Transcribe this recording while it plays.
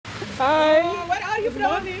Hi. Where are you Good from?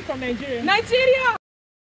 morning, from Nigeria. Nigeria.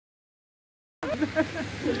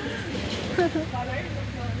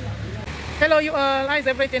 Hello, you all. How's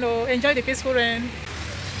everything? Oh, enjoy the peaceful rain.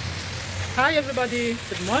 Hi, everybody.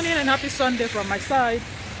 Good morning and happy Sunday from my side.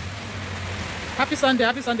 Happy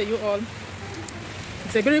Sunday, you all.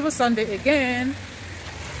 It's a beautiful Sunday again.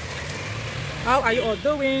 How are you all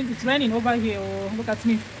doing? It's raining over here. Oh, look at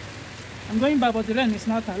me. I'm going back, but the rain is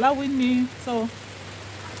not allowing me. So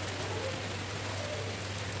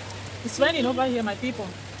it's raining over here, my people.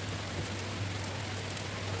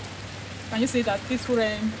 Can you see that peaceful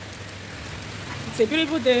rain? It's a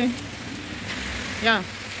beautiful day. Yeah.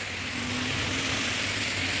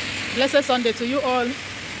 Blessed Sunday to you all.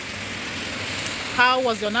 How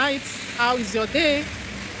was your night? How is your day?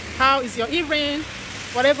 How is your evening?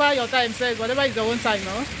 Whatever your time says, whatever is your own time,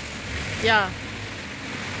 no? Yeah.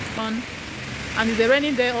 Fun. And it's a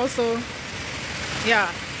raining day also.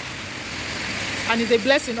 Yeah. And it's a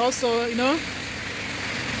blessing also, you know.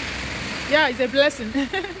 Yeah, it's a blessing.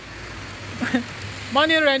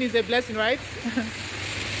 Morning rain is a blessing, right?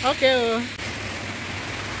 Okay.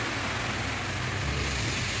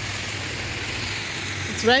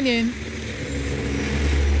 It's raining.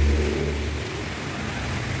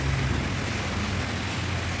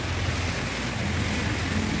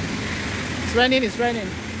 It's raining.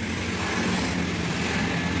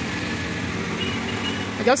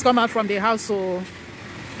 I just come out from the house, so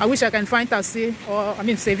I wish I can find taxi or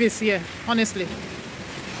service here, honestly.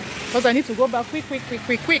 Because I need to go back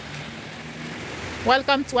quick.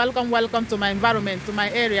 Welcome to my environment, to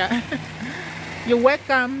my area. You're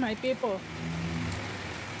welcome, my people.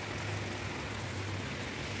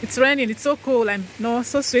 It's raining, it's so cool and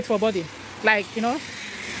so sweet for body. Like, you know,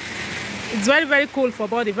 it's very cool for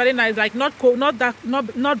body, very nice. Like not cold, not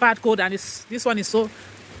bad cold, and this one is so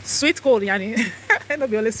sweet cold, yani. Not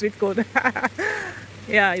be only sweet cold.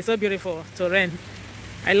 Yeah, it's so beautiful to rain.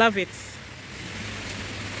 I love it.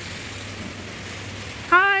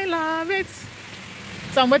 I love it.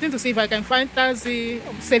 So I'm waiting to see if I can find taxi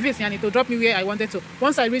service to drop me where I wanted to.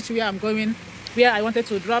 Once I reach where I'm going, where I wanted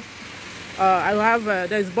to drop, I will have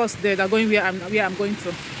there's bus there that going where I'm going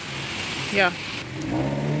to. Yeah.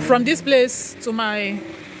 From this place to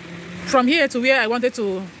from here to where I wanted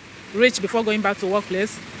to reach before going back to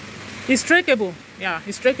workplace, it's trackable. Yeah,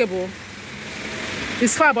 it's trackable.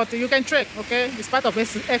 It's far, but you can trek. Okay, it's part of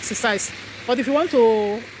exercise. But if you want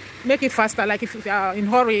to make it faster, like if you are in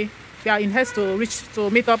hurry, if you are in haste to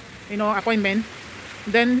meet up, appointment,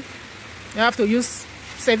 then you have to use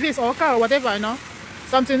service or car or whatever,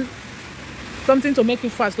 something to make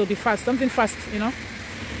it fast, to be fast, something fast,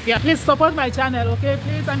 Yeah, please support my channel, okay?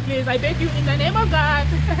 Please and please, I beg you in the name of God.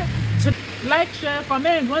 Like, share,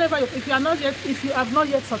 comment, whatever. If you have not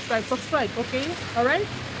yet subscribe, okay? All right.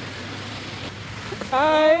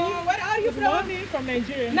 Hi. Where are you Good from? morning, from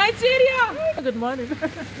Nigeria. Nigeria. Good morning.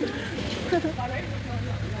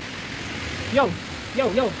 Yo.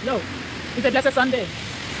 It's a blessed Sunday.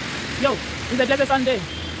 Yo, it's a blessed Sunday.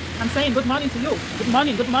 I'm saying good morning to you. Good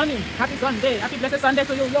morning. Happy Sunday. Happy blessed Sunday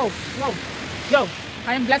to you. Yo.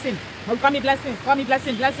 I am blessing. Call me blessing.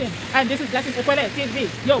 And this is Blessing Ekwele TV.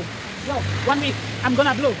 Yo. 1 week. I'm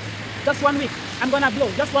gonna blow. Just 1 week. I'm gonna blow.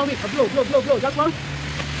 Just 1 week. Blow. Just one.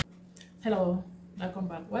 Hello. Welcome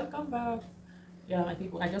back. Yeah, my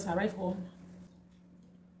people. I just arrived home.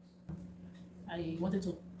 I wanted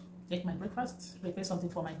to take my breakfast, prepare something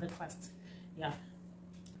for my breakfast. Yeah.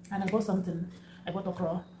 And I bought something. I bought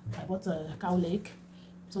okra. I bought a cow leg.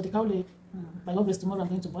 So the cow leg, by August tomorrow I'm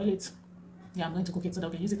going to boil it. Yeah, I'm going to cook it so that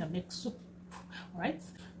we can use it and make soup. Alright?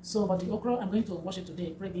 So, but the okra, I'm going to wash it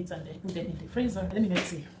today, break it, and put them in the freezer. Let me make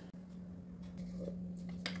see.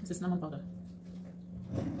 This is cinnamon powder.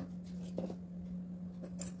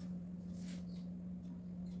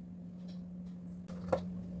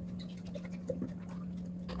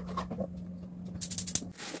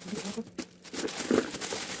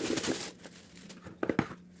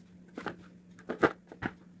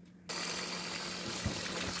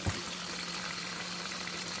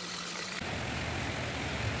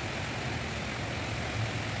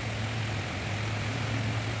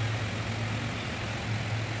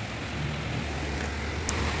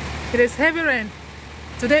 It is heavy rain.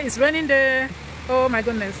 Today is raining day. Oh my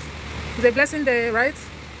goodness. It's a blessing day, right?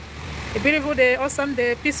 A beautiful day, awesome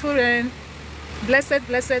day, peaceful rain. Blessed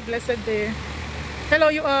day. Hello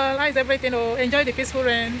you all. How's everything? Oh, enjoy the peaceful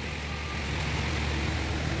rain.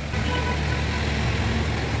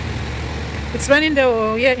 It's raining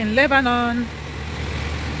day here in Lebanon.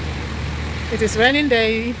 It is raining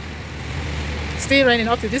day. Still raining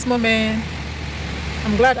up to this moment.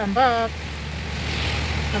 I'm glad I'm back.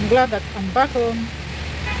 I'm glad that I'm back home.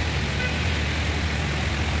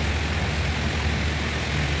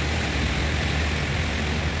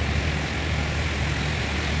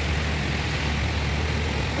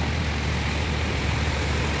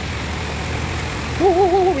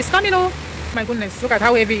 Ooh, it's coming, oh my goodness, look at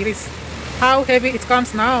how heavy it is. How heavy it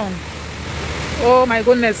comes now. Oh my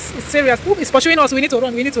goodness, it's serious. Ooh, it's pursuing us. We need to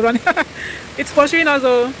run, we need to run. It's pursuing us.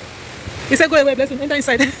 Oh, he said go away, bless him, enter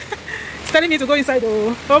inside. It's telling me to go inside.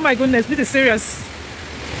 Oh my goodness, this is serious.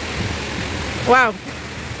 Wow,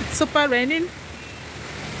 it's super raining.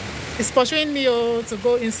 It's pursuing me to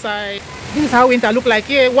go inside. This is how winter look like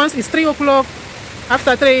here. Once it's 3 o'clock,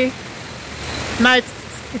 after 3 night,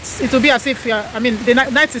 it will be as if I mean the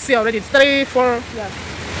night is here already. It's 3, 4. Yeah.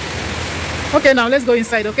 Okay, now let's go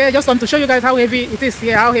inside. Okay, I just want to show you guys how heavy it is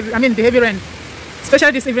here. How heavy? I mean the heavy rain,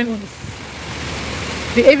 especially this evening one.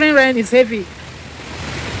 The evening rain is heavy.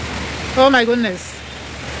 Oh my goodness.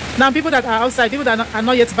 Now people that are outside, people that are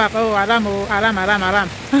not yet back. Oh, aram, oh, aram, aram, aram.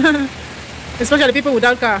 Especially people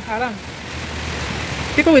without car, aram.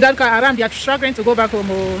 People without car, aram, they are struggling to go back home.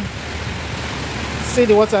 Oh. See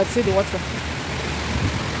the water, see the water.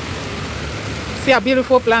 See our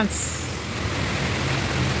beautiful plants.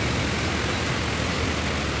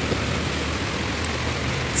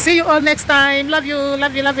 See you all next time. Love you,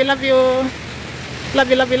 love you, love you, love you. Love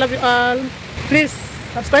you, love you, love you all. Please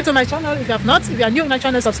subscribe to my channel if you have not. If you are new to my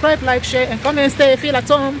channel, subscribe, like, share, and comment. Stay, feel at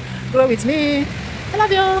home. Grow with me. I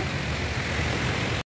love you.